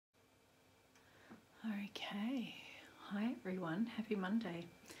Okay, hi everyone, happy Monday.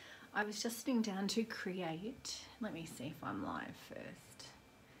 I was just sitting down to create, let me see if I'm live first.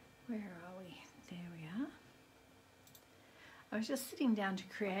 Where are we? There we are. I was just sitting down to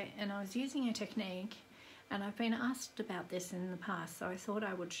create and I was using a technique, and I've been asked about this in the past, so I thought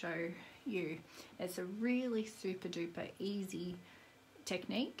I would show you. It's a really super duper easy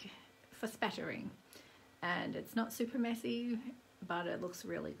technique for spattering, and it's not super messy, but it looks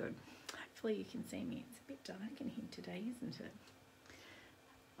really good. Hopefully you can see me. It's a bit dark in here today, isn't it?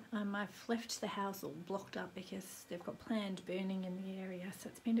 I've left the house all blocked up because they've got planned burning in the area, so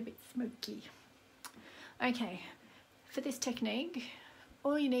it's been a bit smoky. Okay, for this technique,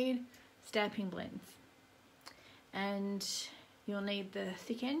 all you need, Stampin Blends. And you'll need the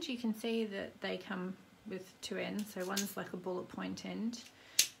thick end. You can see that they come with two ends, so one's like a bullet point end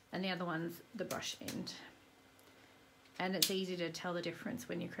and the other one's the brush end. And it's easy to tell the difference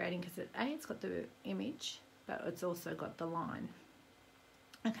when you're creating because it's got the image, but it's also got the line.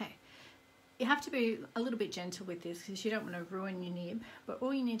 Okay, you have to be a little bit gentle with this because you don't want to ruin your nib, but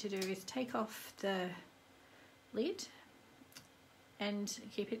all you need to do is take off the lid and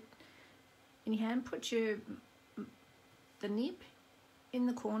keep it in your hand. Put the nib in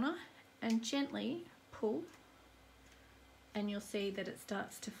the corner and gently pull, and you'll see that it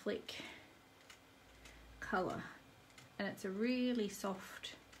starts to flick colour. And it's a really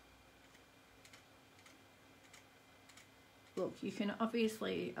soft look. You can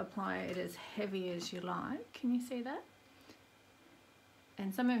obviously apply it as heavy as you like. Can you see that?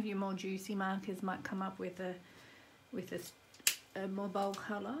 And some of your more juicy markers might come up with a more bold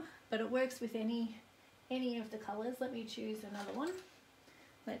colour, but it works with any of the colours. Let me choose another one.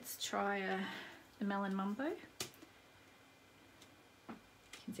 Let's try a Melon MAMBO. You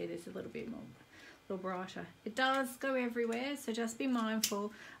can see this a little bit more. Brighter. It does go everywhere, so just be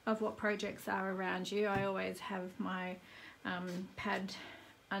mindful of what projects are around you. I always have my pad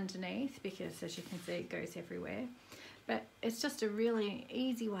underneath because, as you can see, it goes everywhere, but it's just a really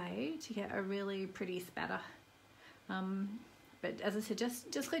easy way to get a really pretty spatter. But as I said,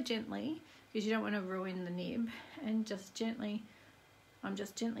 just go gently because you don't want to ruin the nib, and just gently, I'm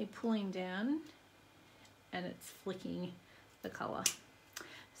just gently pulling down and it's flicking the colour.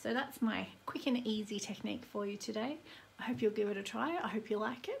 So that's my quick and easy technique for you today. I hope you'll give it a try. I hope you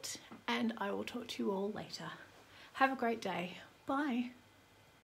like it, and I will talk to you all later. Have a great day. Bye.